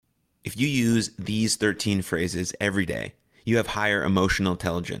If you use these 13 phrases every day, you have higher emotional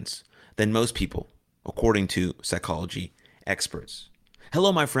intelligence than most people, according to psychology experts.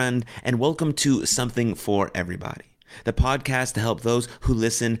 Hello, my friend, and welcome to Something for Everybody, the podcast to help those who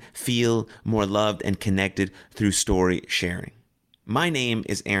listen feel more loved and connected through story sharing. My name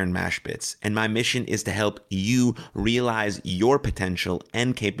is Aaron Mashbitz, and my mission is to help you realize your potential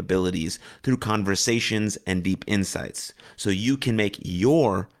and capabilities through conversations and deep insights so you can make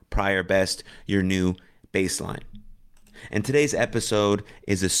your prior best your new baseline. And today's episode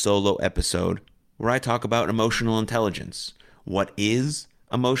is a solo episode where I talk about emotional intelligence. What is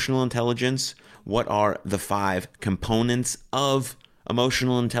emotional intelligence? What are the 5 components of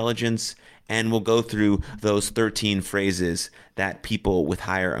emotional intelligence? And we'll go through those 13 phrases that people with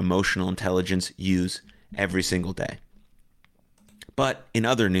higher emotional intelligence use every single day. But in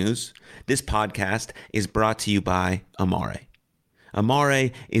other news, this podcast is brought to you by Amare.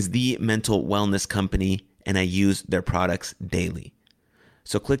 Amare is the mental wellness company, and I use their products daily.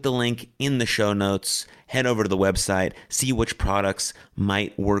 So click the link in the show notes, head over to the website, see which products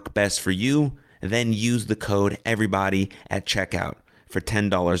might work best for you, then use the code EVERYBODY at checkout for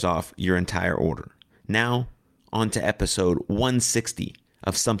 $10 off your entire order. Now, on to episode 160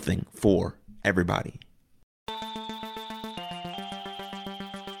 of Something for Everybody.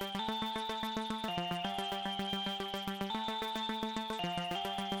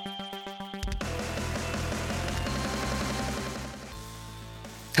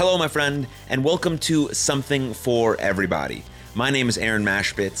 Hello, my friend, and welcome to Something for Everybody. My name is Aaron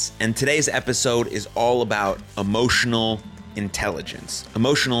Mashbitz, and today's episode is all about emotional intelligence.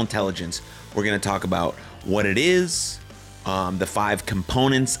 Emotional intelligence, we're going to talk about what it is, the 5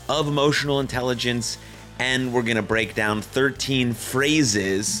 components of emotional intelligence, and we're going to break down 13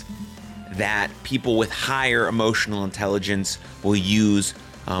 phrases that people with higher emotional intelligence will use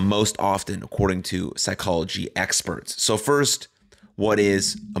most often, according to psychology experts. So first, what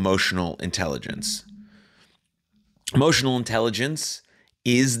is emotional intelligence? Emotional intelligence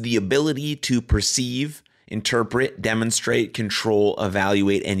is the ability to perceive, interpret, demonstrate, control,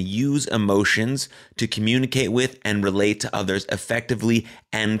 evaluate, and use emotions to communicate with and relate to others effectively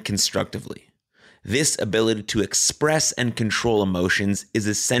and constructively. This ability to express and control emotions is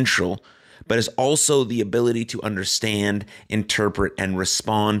essential, but is also the ability to understand, interpret, and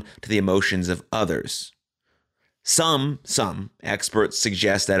respond to the emotions of others. Some experts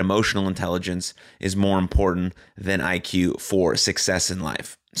suggest that emotional intelligence is more important than IQ for success in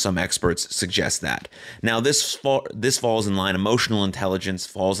life. Some experts suggest that. Now, this falls in line. Emotional intelligence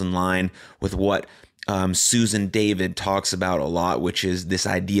falls in line with what Susan David talks about a lot, which is this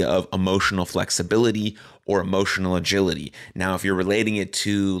idea of emotional flexibility or emotional agility. Now, if you're relating it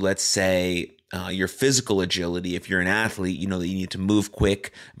to, let's say, your physical agility, if you're an athlete, you know that you need to move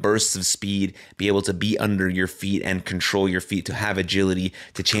quick, bursts of speed, be able to be under your feet and control your feet, to have agility,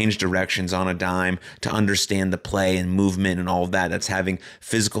 to change directions on a dime, to understand the play and movement and all of that. That's having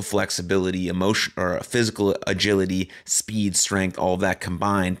physical flexibility, emotion, or physical agility, speed, strength, all of that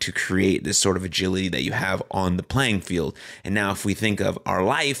combined to create this sort of agility that you have on the playing field. And now if we think of our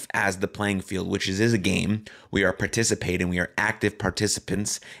life as the playing field, which is a game, we are participating, we are active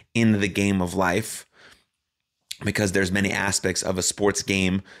participants in the game of life, because there's many aspects of a sports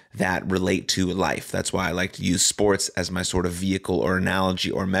game that relate to life. That's why I like to use sports as my sort of vehicle or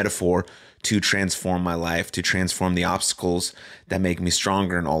analogy or metaphor to transform my life, to transform the obstacles that make me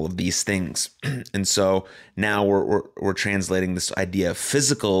stronger and all of these things. And so now we're translating this idea of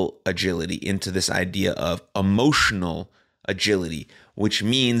physical agility into this idea of emotional agility, which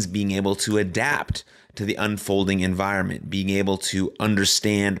means being able to adapt to the unfolding environment, being able to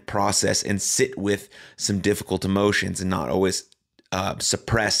understand, process, and sit with some difficult emotions and not always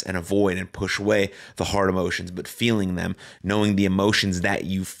suppress and avoid and push away the hard emotions, but feeling them, knowing the emotions that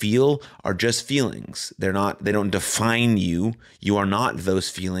you feel are just feelings. They don't define you. You are not those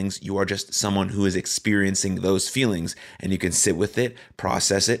feelings. You are just someone who is experiencing those feelings, and you can sit with it,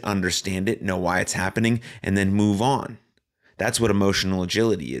 process it, understand it, know why it's happening, and then move on. That's what emotional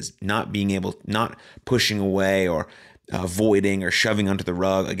agility is, not pushing away or avoiding or shoving under the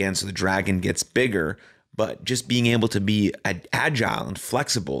rug again so the dragon gets bigger, but just being able to be agile and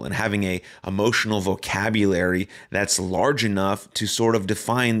flexible and having a emotional vocabulary that's large enough to sort of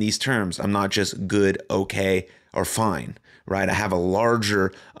define these terms. I'm not just good, okay, or fine, right? I have a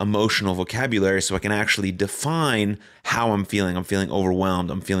larger emotional vocabulary so I can actually define how I'm feeling. I'm feeling overwhelmed.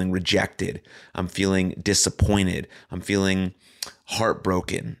 I'm feeling rejected. I'm feeling disappointed. I'm feeling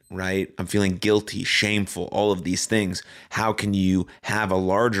heartbroken, right? I'm feeling guilty, shameful, all of these things. How can you have a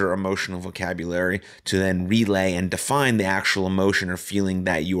larger emotional vocabulary to then relay and define the actual emotion or feeling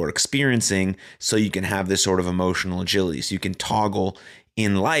that you are experiencing so you can have this sort of emotional agility? So you can toggle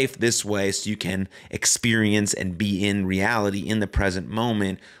in life this way so you can experience and be in reality in the present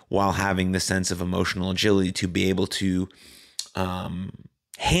moment while having the sense of emotional agility to be able to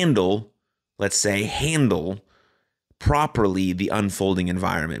handle properly the unfolding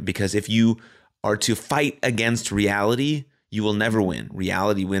environment. Because if you are to fight against reality, you will never win.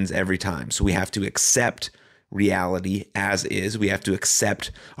 Reality wins every time. So we have to accept reality as is. We have to accept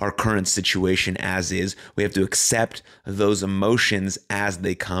our current situation as is. We have to accept those emotions as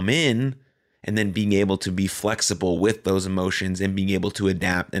they come in, and then being able to be flexible with those emotions and being able to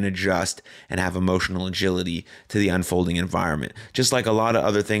adapt and adjust and have emotional agility to the unfolding environment. Just like a lot of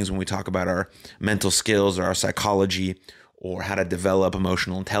other things when we talk about our mental skills or our psychology or how to develop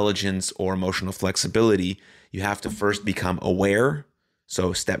emotional intelligence or emotional flexibility, you have to first become aware.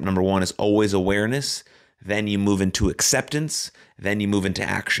 So step number one is always awareness. Then you move into acceptance, then you move into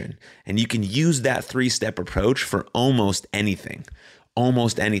action. And you can use that 3-step approach for almost anything,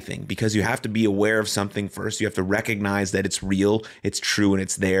 because you have to be aware of something first. You have to recognize that it's real, it's true, and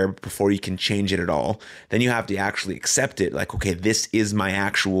it's there before you can change it at all. Then you have to actually accept it. Like, okay, this is my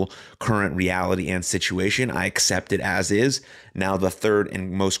actual current reality and situation. I accept it as is. Now, the third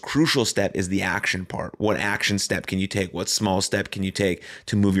and most crucial step is the action part. What action step can you take? What small step can you take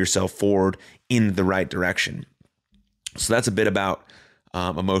to move yourself forward in the right direction? So that's a bit about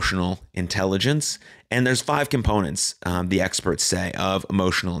emotional intelligence. And there's 5 components, the experts say, of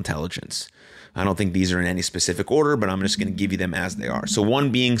emotional intelligence. I don't think these are in any specific order, but I'm just going to give you them as they are. So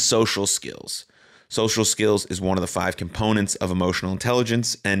one being social skills. Social skills is one of the 5 components of emotional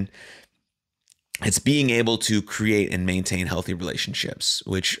intelligence, and it's being able to create and maintain healthy relationships,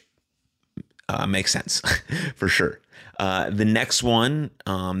 which makes sense for sure. The next one,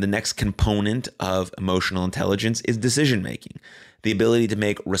 the next component of emotional intelligence is decision making. The ability to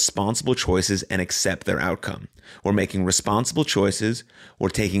make responsible choices and accept their outcome. We're making responsible choices. We're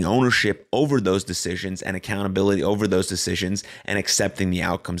taking ownership over those decisions and accountability over those decisions and accepting the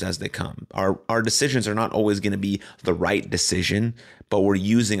outcomes as they come. Our decisions are not always going to be the right decision, but we're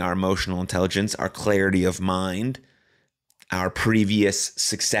using our emotional intelligence, our clarity of mind, our previous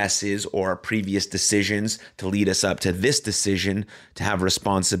successes or our previous decisions to lead us up to this decision, to have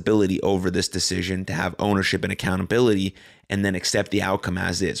responsibility over this decision, to have ownership and accountability, and then accept the outcome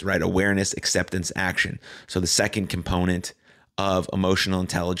as is, right? Awareness, acceptance, action. So the second component of emotional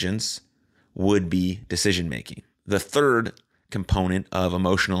intelligence would be decision making. The third component of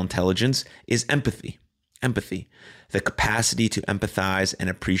emotional intelligence is empathy. Empathy, the capacity to empathize and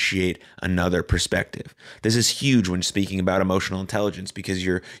appreciate another perspective. This is huge when speaking about emotional intelligence because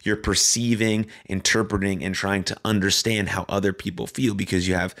you're perceiving, interpreting, and trying to understand how other people feel because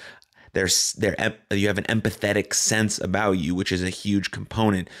you have an empathetic sense about you, which is a huge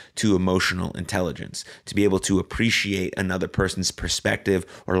component to emotional intelligence. To be able to appreciate another person's perspective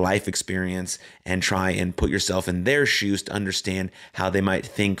or life experience and try and put yourself in their shoes to understand how they might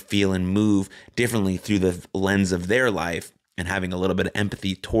think, feel, and move differently through the lens of their life, and having a little bit of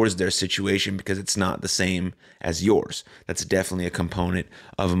empathy towards their situation because it's not the same as yours. That's definitely a component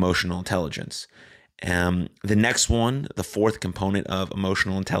of emotional intelligence. The next one, the fourth component of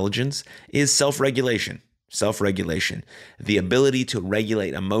emotional intelligence, is self-regulation. Self-regulation, the ability to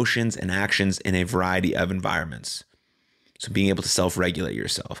regulate emotions and actions in a variety of environments. So being able to self-regulate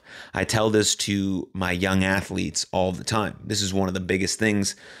yourself. I tell this to my young athletes all the time. This is one of the biggest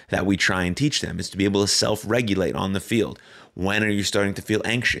things that we try and teach them, is to be able to self-regulate on the field. When are you starting to feel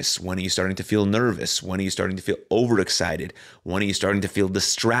anxious? When are you starting to feel nervous? When are you starting to feel overexcited? When are you starting to feel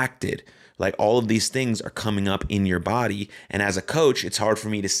distracted? Like, all of these things are coming up in your body. And as a coach, it's hard for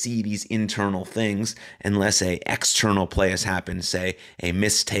me to see these internal things unless a external play has happened, say a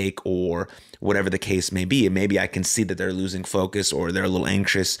mistake or whatever the case may be. And maybe I can see that they're losing focus, or they're a little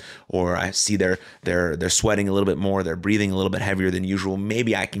anxious, or I see they're sweating a little bit more, they're breathing a little bit heavier than usual.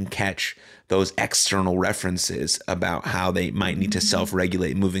 Maybe I can catch those external references about how they might need to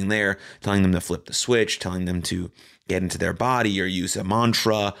self-regulate moving there, telling them to flip the switch, telling them to get into their body or use a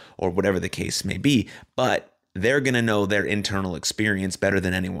mantra or whatever the case may be. But they're going to know their internal experience better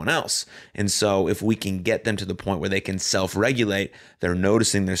than anyone else. And so if we can get them to the point where they can self-regulate, they're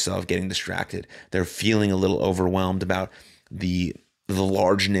noticing themselves getting distracted, they're feeling a little overwhelmed about the the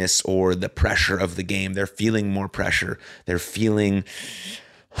largeness or the pressure of the game. They're feeling more pressure. They're feeling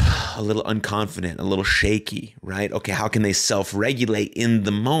a little unconfident, a little shaky, right? Okay, how can they self-regulate in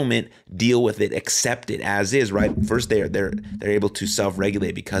the moment, deal with it, accept it as is, right? First, they're able to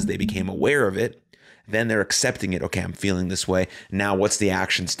self-regulate because they became aware of it. Then they're accepting it. Okay, I'm feeling this way. Now, what's the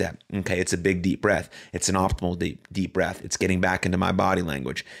action step? Okay, it's a big deep breath. It's an optimal deep breath. It's getting back into my body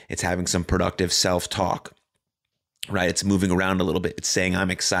language. It's having some productive self-talk. Right? It's moving around a little bit. It's saying,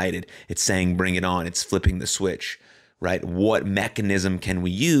 I'm excited. It's saying, bring it on. It's flipping the switch, right? What mechanism can we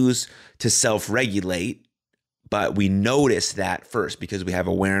use to self-regulate? But we notice that first because we have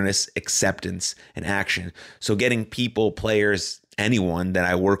awareness, acceptance, and action. So getting people, players, anyone that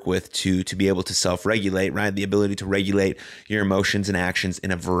I work with to be able to self-regulate, right? The ability to regulate your emotions and actions in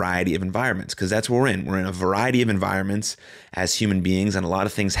a variety of environments, because that's what we're in. We're in a variety of environments as human beings, and a lot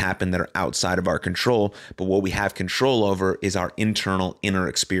of things happen that are outside of our control. But what we have control over is our internal inner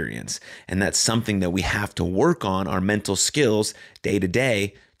experience. And that's something that we have to work on, our mental skills day to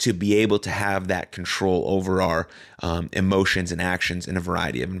day, to be able to have that control over our emotions and actions in a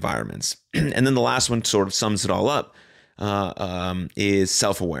variety of environments. And then the last one sort of sums it all up. Is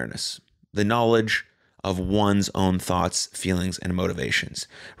self-awareness, the knowledge of one's own thoughts, feelings, and motivations,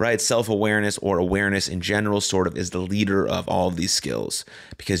 right? Self-awareness or awareness in general sort of is the leader of all of these skills,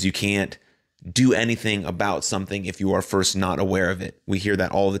 because you can't do anything about something if you are first not aware of it. We hear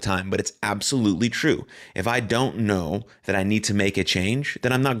that all the time, but it's absolutely true. If I don't know that I need to make a change,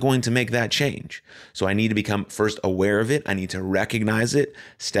 then I'm not going to make that change. So I need to become first aware of it. I need to recognize it.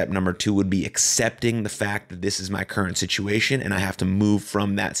 Step number 2 would be accepting the fact that this is my current situation and I have to move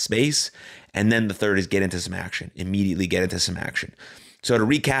from that space. And then the third is get into some action, immediately get into some action. So to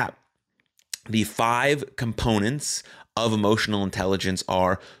recap, the 5 components of emotional intelligence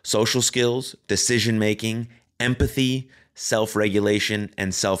are social skills, decision-making, empathy, self-regulation,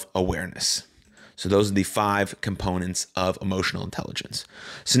 and self-awareness. So those are the 5 components of emotional intelligence.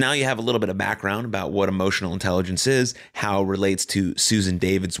 So now you have a little bit of background about what emotional intelligence is, how it relates to Susan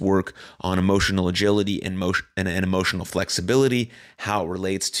David's work on emotional agility and emotional flexibility, how it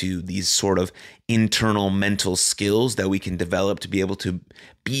relates to these sort of internal mental skills that we can develop to be able to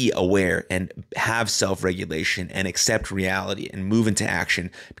be aware and have self-regulation and accept reality and move into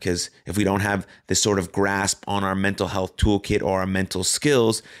action. Because if we don't have this sort of grasp on our mental health toolkit or our mental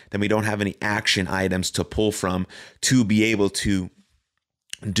skills, then we don't have any action items to pull from to be able to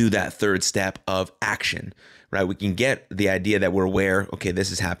do that third step of action, right? We can get the idea that we're aware, okay,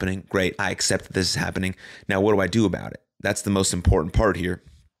 this is happening. Great. I accept that this is happening. Now, what do I do about it? That's the most important part here,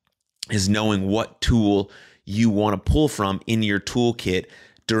 is knowing what tool you want to pull from in your toolkit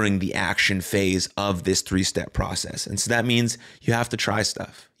during the action phase of this 3-step process. And so that means you have to try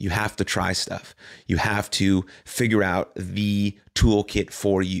stuff. You have to try stuff. You have to figure out the toolkit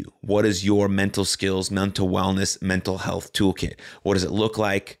for you. What is your mental skills, mental wellness, mental health toolkit? What does it look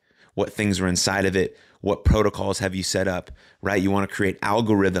like? What things are inside of it? What protocols have you set up, right? You want to create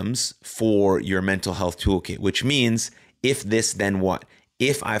algorithms for your mental health toolkit, which means if this, then what?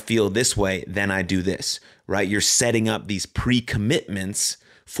 If I feel this way, then I do this, right? You're setting up these pre-commitments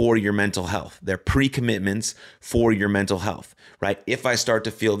for your mental health. They're pre-commitments for your mental health, right? If I start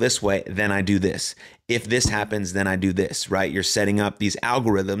to feel this way, then I do this. If this happens, then I do this, right? You're setting up these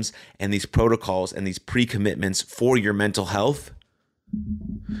algorithms and these protocols and these pre-commitments for your mental health,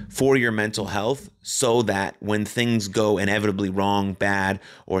 so that when things go inevitably wrong, bad,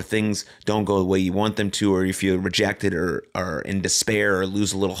 or things don't go the way you want them to, or you feel rejected or in despair or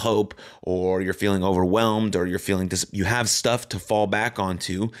lose a little hope, or you're feeling overwhelmed, or you're feeling you have stuff to fall back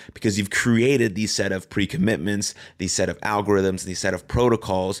onto because you've created these set of pre-commitments, these set of algorithms, these set of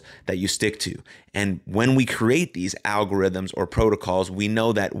protocols that you stick to. And when we create these algorithms or protocols, we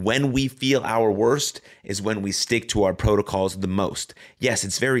know that when we feel our worst is when we stick to our protocols the most. Yes,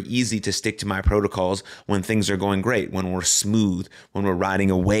 it's very easy to stick to my protocols when things are going great, when we're smooth, when we're riding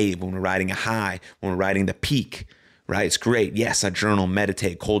a wave, when we're riding a high, when we're riding the peak, right? It's great. Yes, I journal,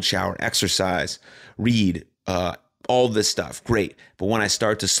 meditate, cold shower, exercise, read, all this stuff. Great. But when I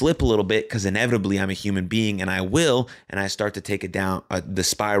start to slip a little bit, because inevitably I'm a human being and I will, and I start to take it down, the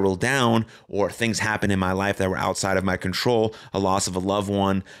spiral down, or things happen in my life that were outside of my control, a loss of a loved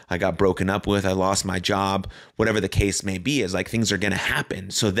one, I got broken up with, I lost my job, whatever the case may be, is like things are going to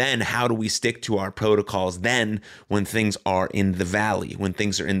happen. So then how do we stick to our protocols then when things are in the valley, when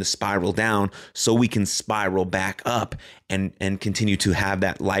things are in the spiral down, so we can spiral back up and continue to have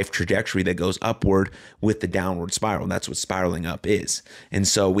that life trajectory that goes upward with the downward spiral? That's what spiraling up is. is. And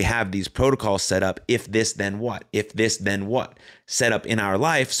so we have these protocols set up. If this, then what? If this, then what? Set up in our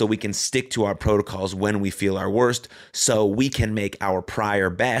life so we can stick to our protocols when we feel our worst, so we can make our prior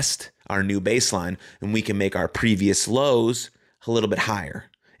best our new baseline, and we can make our previous lows a little bit higher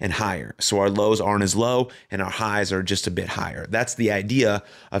and higher. So our lows aren't as low and our highs are just a bit higher. That's the idea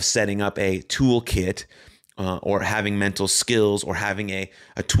of setting up a toolkit or having mental skills, or having a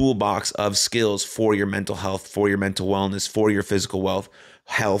toolbox of skills for your mental health, for your mental wellness, for your physical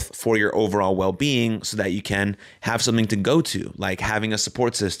health, for your overall well-being, so that you can have something to go to, like having a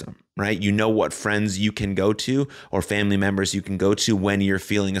support system, right? You know what friends you can go to or family members you can go to when you're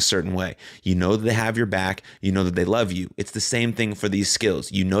feeling a certain way. You know that they have your back. You know that they love you. It's the same thing for these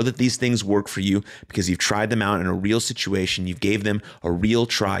skills. You know that these things work for you because you've tried them out in a real situation. You've gave them a real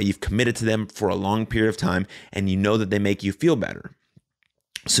try. You've committed to them for a long period of time, and you know that they make you feel better.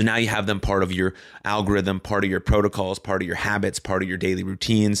 So now you have them part of your algorithm, part of your protocols, part of your habits, part of your daily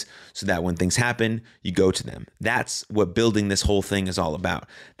routines, so that when things happen, you go to them. That's what building this whole thing is all about.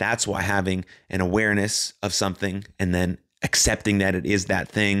 That's why having an awareness of something, and then accepting that it is that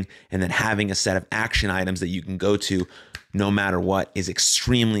thing, and then having a set of action items that you can go to no matter what, is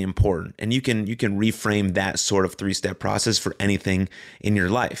extremely important. And you can reframe that sort of 3-step process for anything in your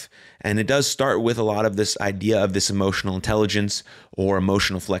life. And it does start with a lot of this idea of this emotional intelligence, or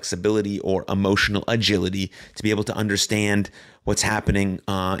emotional flexibility, or emotional agility, to be able to understand what's happening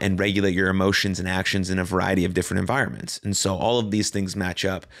and regulate your emotions and actions in a variety of different environments. And so all of these things match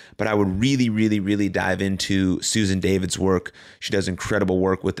up. But I would really, really, really dive into Susan David's work. She does incredible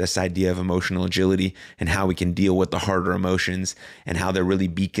work with this idea of emotional agility and how we can deal with the harder emotions, and how they're really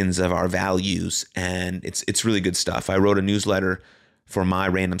beacons of our values. And it's really good stuff. I wrote a newsletter for my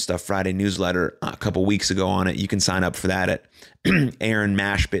Random Stuff Friday newsletter a couple weeks ago on it. You can sign up for that at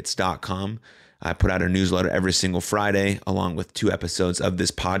aaronmashbits.com. I put out a newsletter every single Friday, along with 2 episodes of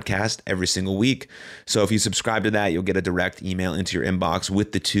this podcast every single week. So if you subscribe to that, you'll get a direct email into your inbox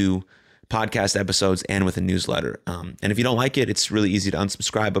with the 2 podcast episodes and with a newsletter. And if you don't like it, it's really easy to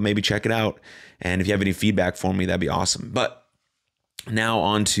unsubscribe, but maybe check it out. And if you have any feedback for me, that'd be awesome. But now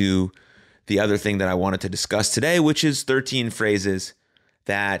on to the other thing that I wanted to discuss today, which is 13 phrases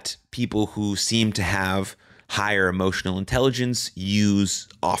that people who seem to have higher emotional intelligence use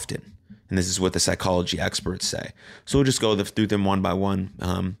often. And this is what the psychology experts say. So we'll just go through them one by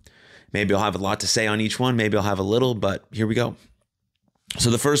one. Maybe I'll have a lot to say on each one. Maybe I'll have a little, but here we go. So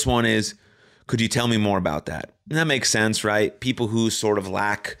the first one is, could you tell me more about that? And that makes sense, right? People who sort of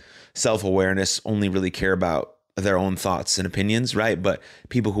lack self-awareness only really care about their own thoughts and opinions, right? But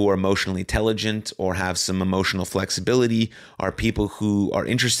people who are emotionally intelligent or have some emotional flexibility are people who are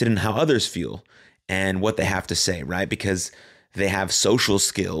interested in how others feel and what they have to say, right? Because they have social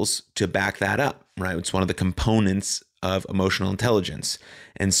skills to back that up, right? It's one of the components of emotional intelligence.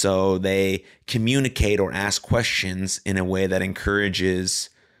 And so they communicate or ask questions in a way that encourages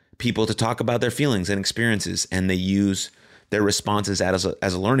people to talk about their feelings and experiences. And they use their responses as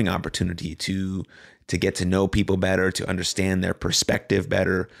a learning opportunity to get to know people better, to understand their perspective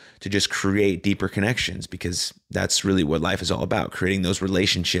better, to just create deeper connections, because that's really what life is all about, creating those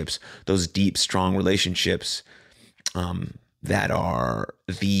relationships, those deep, strong relationships that are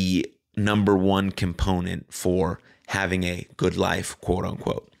the number one component for having a good life, quote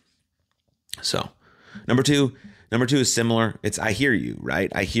unquote. So number two is similar. It's, I hear you, right?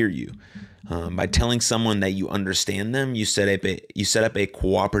 I hear you. By telling someone that you understand them, you set up a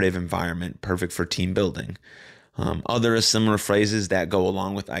cooperative environment perfect for team building. Other similar phrases that go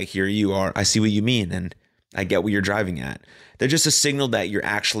along with I hear you are, I see what you mean, and I get what you're driving at. They're just a signal that you're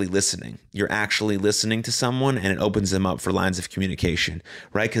actually listening. You're actually listening to someone, and it opens them up for lines of communication,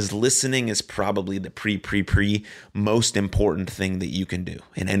 right? Because listening is probably the pre most important thing that you can do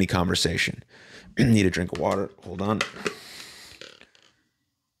in any conversation. Need a drink of water. Hold on.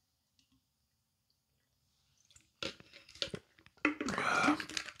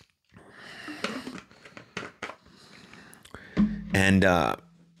 And,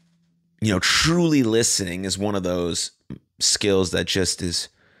 truly listening is one of those skills that just is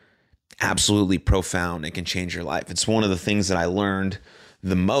absolutely profound and can change your life. It's one of the things that I learned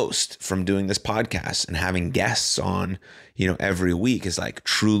the most from doing this podcast and having guests on, every week, is like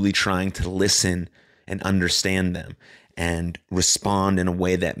truly trying to listen and understand them and respond in a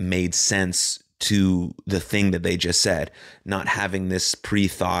way that made sense to the thing that they just said, not having this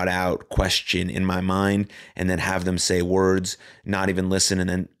pre-thought out question in my mind and then have them say words, not even listen, and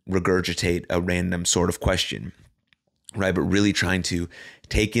then regurgitate a random sort of question, right? But really trying to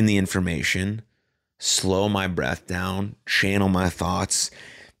take in the information, slow my breath down, channel my thoughts,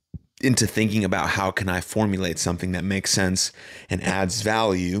 into thinking about how can I formulate something that makes sense and adds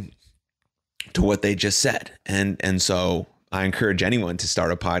value to what they just said. And so I encourage anyone to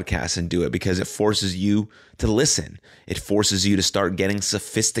start a podcast and do it because it forces you to listen. It forces you to start getting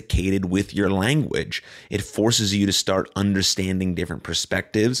sophisticated with your language. It forces you to start understanding different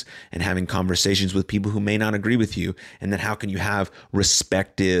perspectives and having conversations with people who may not agree with you. And then how can you have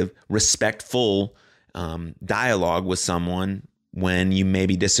respectful dialogue with someone when you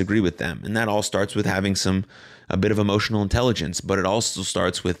maybe disagree with them? And that all starts with having a bit of emotional intelligence, but it also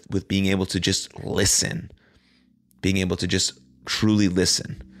starts with being able to just listen. Being able to just truly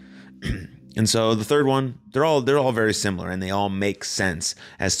listen. And so the third one, they're all very similar, and they all make sense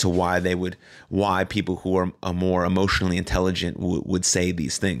as to why people who are more emotionally intelligent would say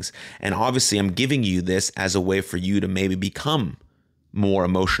these things. And obviously I'm giving you this as a way for you to maybe become more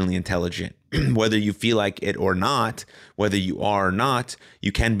emotionally intelligent. Whether you feel like it or not, whether you are or not,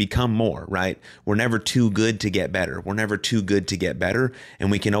 you can become more, right? We're never too good to get better. We're never too good to get better, and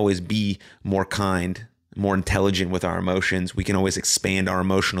we can always be more kind, more intelligent with our emotions. We can always expand our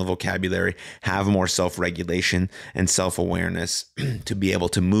emotional vocabulary, have more self-regulation and self-awareness to be able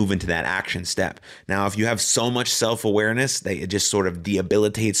to move into that action step. Now, if you have so much self-awareness that it just sort of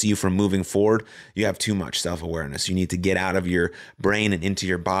debilitates you from moving forward, you have too much self-awareness. You need to get out of your brain and into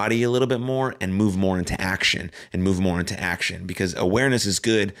your body a little bit more and move more into action because awareness is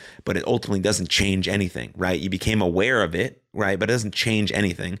good, but it ultimately doesn't change anything, right? You became aware of it, right? But it doesn't change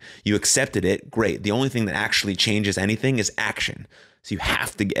anything. You accepted it. Great. The only thing that actually changes anything is action. So you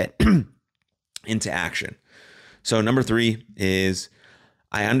have to get into action. So number 3 is,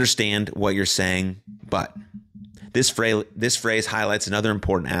 I understand what you're saying, but this phrase highlights another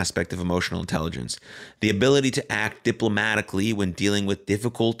important aspect of emotional intelligence, the ability to act diplomatically when dealing with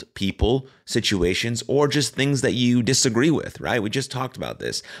difficult people, situations, or just things that you disagree with, right? We just talked about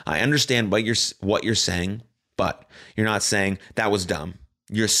this. I understand what you're saying, but you're not saying that was dumb.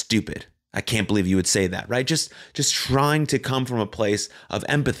 You're stupid. I can't believe you would say that, right? Just trying to come from a place of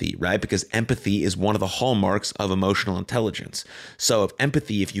empathy, right? Because empathy is one of the hallmarks of emotional intelligence. So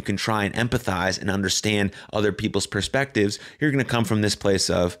if you can try and empathize and understand other people's perspectives, you're going to come from this place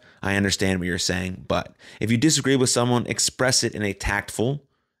of, I understand what you're saying, but if you disagree with someone, express it in a tactful,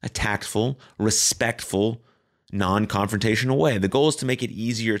 respectful, non-confrontational way. The goal is to make it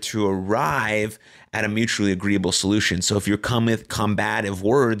easier to arrive at a mutually agreeable solution. So if you come with combative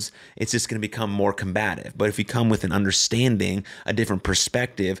words, it's just going to become more combative. But if you come with an understanding, a different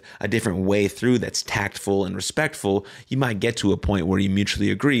perspective, a different way through that's tactful and respectful, you might get to a point where you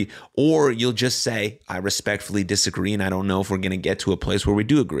mutually agree, or you'll just say, I respectfully disagree, and I don't know if we're going to get to a place where we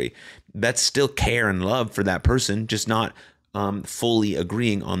do agree. That's still care and love for that person, just not fully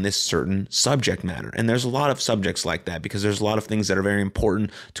agreeing on this certain subject matter. And there's a lot of subjects like that because there's a lot of things that are very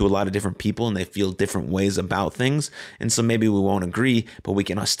important to a lot of different people and they feel different ways about things. And so maybe we won't agree, but we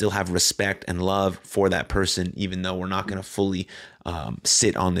can still have respect and love for that person, even though we're not going to fully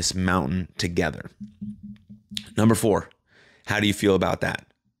sit on this mountain together. Number 4, how do you feel about that?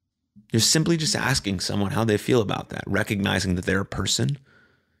 You're simply just asking someone how they feel about that, recognizing that they're a person,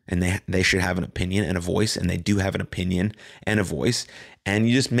 and they should have an opinion and a voice, and they do have an opinion and a voice. And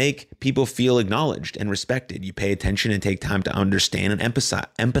you just make people feel acknowledged and respected. You pay attention and take time to understand and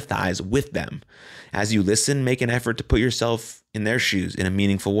empathize with them. As you listen, make an effort to put yourself in their shoes in a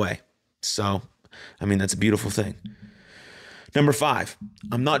meaningful way. So, that's a beautiful thing. Number 5,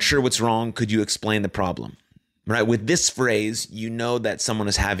 I'm not sure what's wrong. Could you explain the problem? Right? With this phrase, you know that someone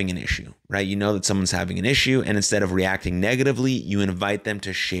is having an issue, right? You know that someone's having an issue, and instead of reacting negatively, you invite them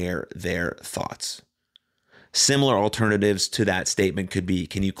to share their thoughts. Similar alternatives to that statement could be,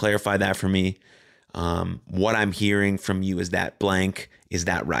 can you clarify that for me? What I'm hearing from you is that blank, is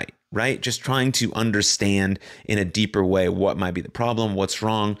that right? Right? Just trying to understand in a deeper way what might be the problem, what's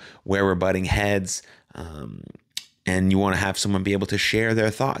wrong, where we're butting heads, and you want to have someone be able to share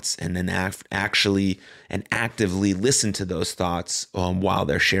their thoughts and then actually and actively listen to those thoughts while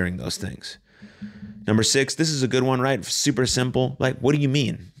they're sharing those things. Number 6, this is a good one, right? Super simple. Like, what do you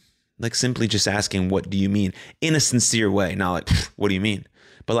mean? Like simply just asking, what do you mean? In a sincere way. Not like, what do you mean?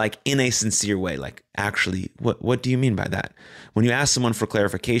 But like in a sincere way, like actually, what do you mean by that? When you ask someone for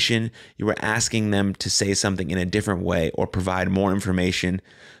clarification, you are asking them to say something in a different way or provide more information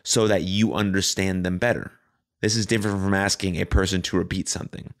so that you understand them better. This is different from asking a person to repeat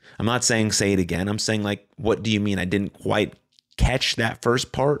something. I'm not saying say it again. I'm saying like, what do you mean? I didn't quite catch that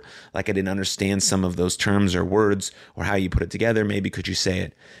first part. Like I didn't understand some of those terms or words or how you put it together. Maybe could you say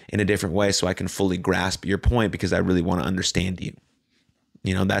it in a different way so I can fully grasp your point because I really want to understand you.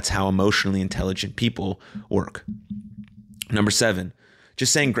 That's how emotionally intelligent people work. Number 7,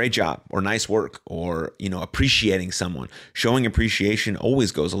 Just saying great job or nice work or, appreciating someone. Showing appreciation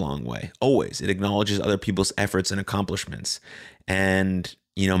always goes a long way. Always. It acknowledges other people's efforts and accomplishments. And,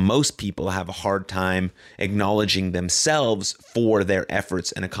 most people have a hard time acknowledging themselves for their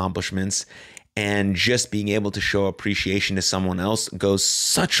efforts and accomplishments. And just being able to show appreciation to someone else goes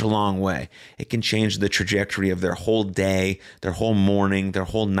such a long way. It can change the trajectory of their whole day, their whole morning, their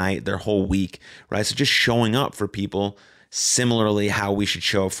whole night, their whole week, right? So just showing up for people, similarly how we should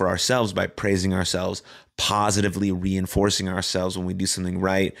show up for ourselves by praising ourselves, positively reinforcing ourselves when we do something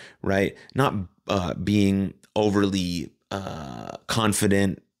right? Not being overly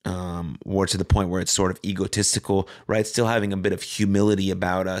confident, or to the point where it's sort of egotistical, right? Still having a bit of humility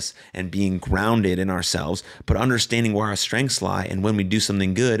about us and being grounded in ourselves, but understanding where our strengths lie. And when we do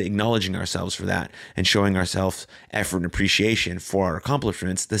something good, acknowledging ourselves for that and showing ourselves effort and appreciation for our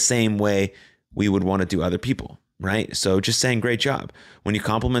accomplishments the same way we would want to do other people, right? So just saying great job. When you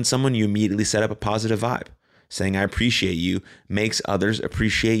compliment someone, you immediately set up a positive vibe. Saying I appreciate you makes others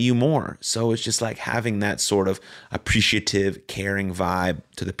appreciate you more. So it's just like having that sort of appreciative, caring vibe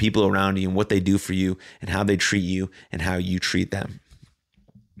to the people around you and what they do for you and how they treat you and how you treat them.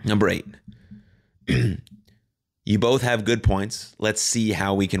 Number 8, you both have good points. Let's see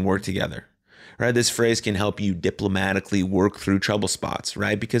how we can work together. Right? This phrase can help you diplomatically work through trouble spots,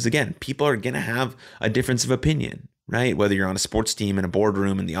 right? Because again, people are going to have a difference of opinion. Right? Whether you're on a sports team, in a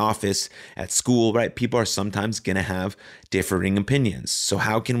boardroom, in the office, at school, right? People are sometimes going to have differing opinions. So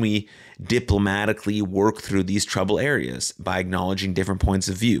how can we diplomatically work through these trouble areas? By acknowledging different points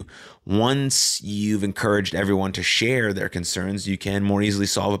of view. Once you've encouraged everyone to share their concerns, you can more easily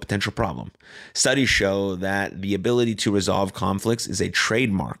solve a potential problem. Studies show that the ability to resolve conflicts is a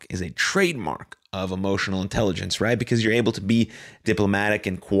trademark of emotional intelligence, right? Because you're able to be diplomatic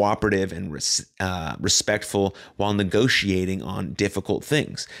and cooperative and respectful while negotiating on difficult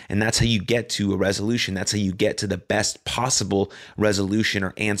things. And that's how you get to a resolution. That's how you get to the best possible resolution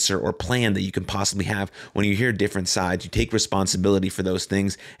or answer or plan that you can possibly have. When you hear different sides, you take responsibility for those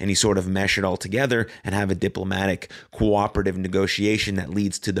things and you sort of mesh it all together and have a diplomatic, cooperative negotiation that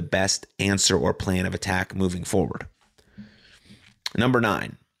leads to the best answer or plan of attack moving forward. Number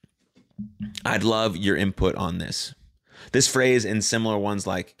 9. I'd love your input on this. This phrase and similar ones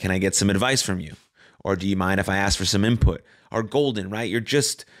like, can I get some advice from you? Or do you mind if I ask for some input? Are golden, right?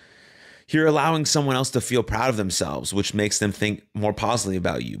 You're allowing someone else to feel proud of themselves, which makes them think more positively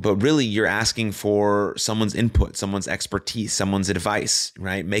about you. But really, you're asking for someone's input, someone's expertise, someone's advice,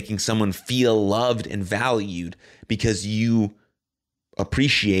 right? Making someone feel loved and valued because you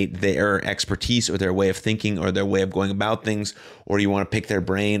appreciate their expertise or their way of thinking or their way of going about things, or you want to pick their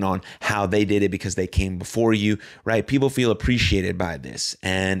brain on how they did it because they came before you, right? People feel appreciated by this,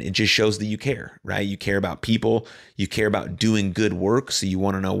 and it just shows that you care, right? You care about people, you care about doing good work, so you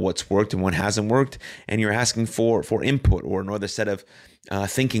want to know what's worked and what hasn't worked, and you're asking for input or another set of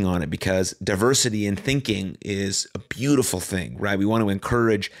thinking on it, because diversity in thinking is a beautiful thing, right? We want to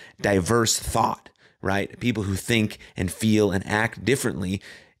encourage diverse thought. Right? People who think and feel and act differently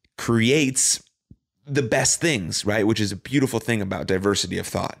creates the best things, right? Which is a beautiful thing about diversity of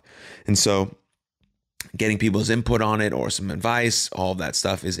thought. And so getting people's input on it or some advice, all of that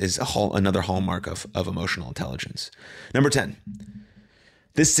stuff is another hallmark of emotional intelligence. Number 10,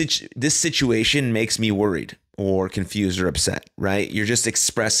 this situation makes me worried or confused or upset, right? You're just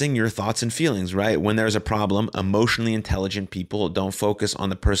expressing your thoughts and feelings, right? When there's a problem, emotionally intelligent people don't focus on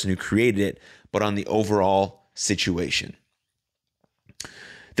the person who created it, but on the overall situation.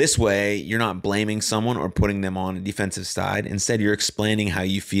 This way, you're not blaming someone or putting them on a defensive side. Instead, you're explaining how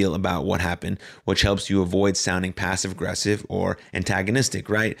you feel about what happened, which helps you avoid sounding passive-aggressive or antagonistic,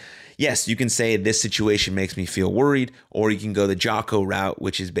 right? Yes, you can say this situation makes me feel worried, or you can go the Jocko route,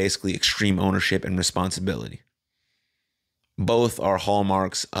 which is basically extreme ownership and responsibility. Both are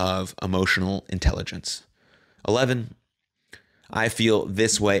hallmarks of emotional intelligence. 11, I feel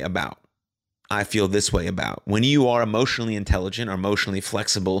this way about. When you are emotionally intelligent or emotionally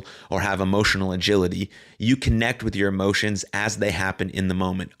flexible or have emotional agility, you connect with your emotions as they happen in the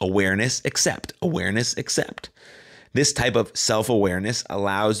moment. Awareness, accept. This type of self-awareness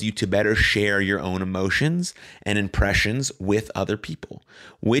allows you to better share your own emotions and impressions with other people,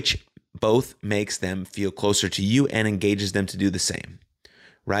 which both makes them feel closer to you and engages them to do the same.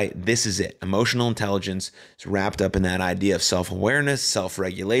 Right? This is it. Emotional intelligence is wrapped up in that idea of self-awareness,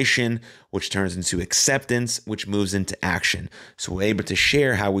 self-regulation, which turns into acceptance, which moves into action. So we're able to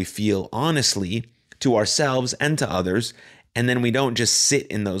share how we feel honestly to ourselves and to others, And then we don't just sit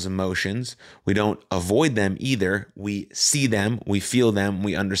in those emotions. We don't avoid them either. We see them, we feel them,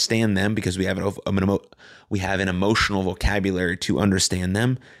 we understand them because we have an emotional vocabulary to understand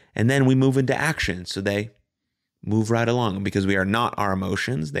them. And then we move into action. So they move right along because we are not our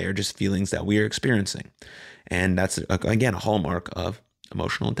emotions. They are just feelings that we are experiencing. And that's, again, a hallmark of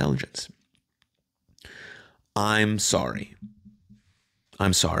emotional intelligence. I'm sorry.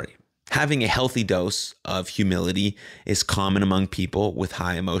 I'm sorry. Having a healthy dose of humility is common among people with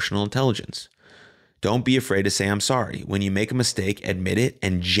high emotional intelligence. Don't be afraid to say I'm sorry. When you make a mistake, admit it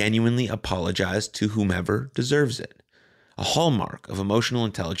and genuinely apologize to whomever deserves it. A hallmark of emotional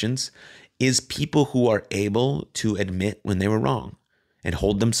intelligence is people who are able to admit when they were wrong and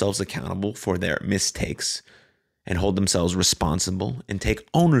hold themselves accountable for their mistakes and hold themselves responsible and take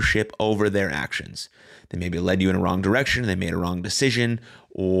ownership over their actions. They maybe led you in a wrong direction, they made a wrong decision,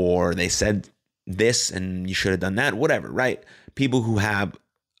 or they said this and you should have done that, whatever, right? People who have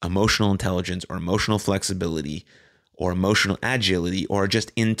emotional intelligence or emotional flexibility or emotional agility or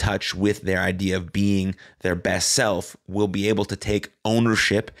just in touch with their idea of being their best self will be able to take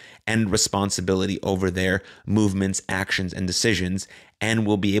ownership and responsibility over their movements, actions, and decisions, and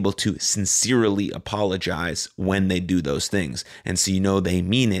will be able to sincerely apologize when they do those things. And so you know they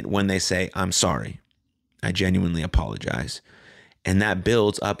mean it when they say, I'm sorry. I genuinely apologize. And that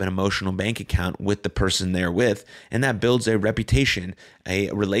builds up an emotional bank account with the person they're with. And that builds a reputation, a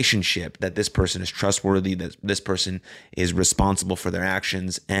relationship that this person is trustworthy, that this person is responsible for their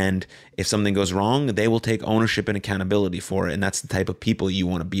actions. And if something goes wrong, they will take ownership and accountability for it. And that's the type of people you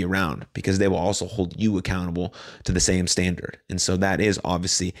want to be around because they will also hold you accountable to the same standard. And so that is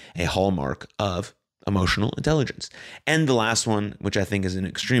obviously a hallmark of emotional intelligence. And the last one, which I think is an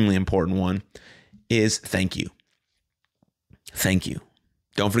extremely important one, is thank you. Thank you.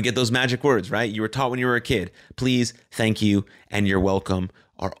 Don't forget those magic words, right? You were taught when you were a kid. Please, thank you, and you're welcome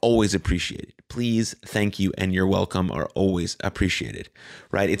are always appreciated. Please, thank you, and you're welcome are always appreciated,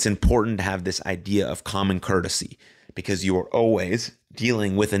 right? It's important to have this idea of common courtesy because you are always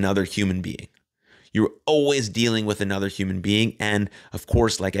dealing with another human being. You're always dealing with another human being. And of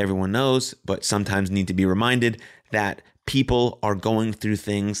course, like everyone knows, but sometimes need to be reminded that people are going through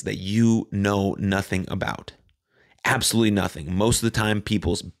things that you know nothing about. Absolutely nothing. Most of the time,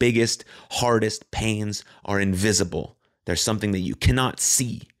 people's biggest, hardest pains are invisible. There's something that you cannot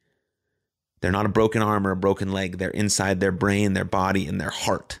see. They're not a broken arm or a broken leg. They're inside their brain, their body, and their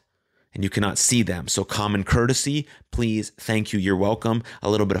heart. And you cannot see them. So common courtesy, please, thank you, you're welcome. A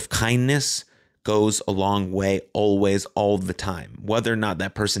little bit of kindness goes a long way, always, all the time. Whether or not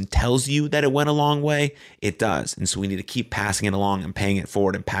that person tells you that it went a long way, it does. And so we need to keep passing it along and paying it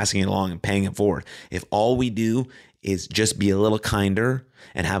forward and passing it along and paying it forward. If all we do is just be a little kinder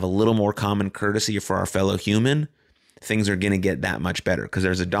and have a little more common courtesy for our fellow human, things are going to get that much better because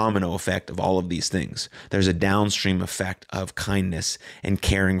there's a domino effect of all of these things. There's a downstream effect of kindness and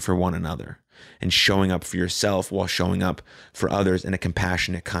caring for one another and showing up for yourself while showing up for others in a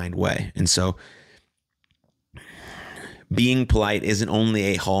compassionate, kind way. And so being polite isn't only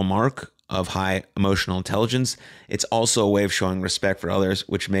a hallmark of high emotional intelligence, it's also a way of showing respect for others,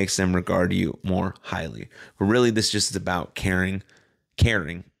 which makes them regard you more highly. But really, this just is about caring,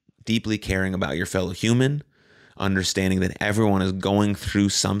 deeply caring about your fellow human, understanding that everyone is going through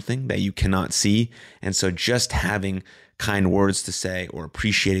something that you cannot see. And so just having kind words to say or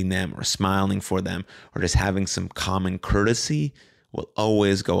appreciating them or smiling for them or just having some common courtesy will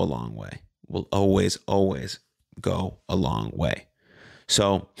always go a long way, will always go a long way.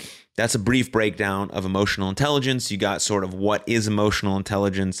 So that's a brief breakdown of emotional intelligence. You got sort of what is emotional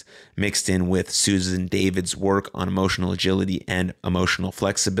intelligence mixed in with Susan David's work on emotional agility and emotional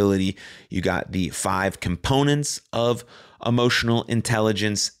flexibility. You got the 5 components of emotional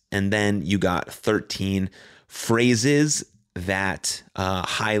intelligence, and then you got 13 phrases that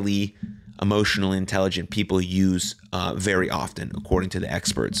highly emotionally intelligent people use very often, according to the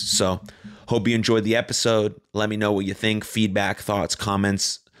experts. So hope you enjoyed the episode. Let me know what you think. Feedback, thoughts,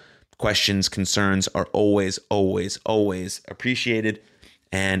 comments, questions, concerns are always appreciated.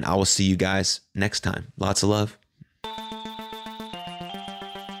 And I will see you guys next time. Lots of love.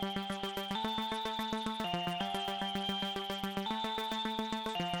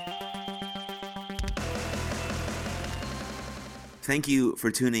 Thank you for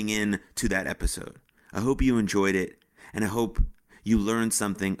tuning in to that episode. I hope you enjoyed it, and I hope you learned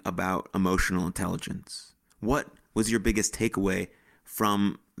something about emotional intelligence. What was your biggest takeaway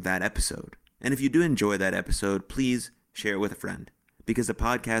from that episode? And if you do enjoy that episode, please share it with a friend, because the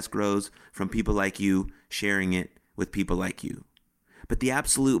podcast grows from people like you sharing it with people like you. But the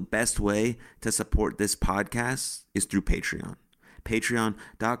absolute best way to support this podcast is through Patreon.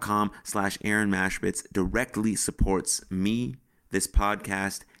 Patreon.com/Aaron Mashbitz directly supports me, this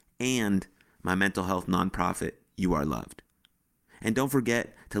podcast, and my mental health nonprofit, You Are Loved. And don't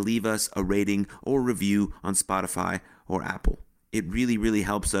forget to leave us a rating or review on Spotify or Apple. It really, really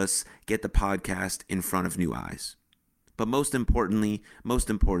helps us get the podcast in front of new eyes. But most importantly,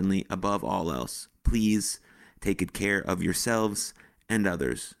 above all else, please take good care of yourselves and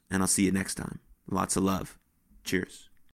others. And I'll see you next time. Lots of love. Cheers.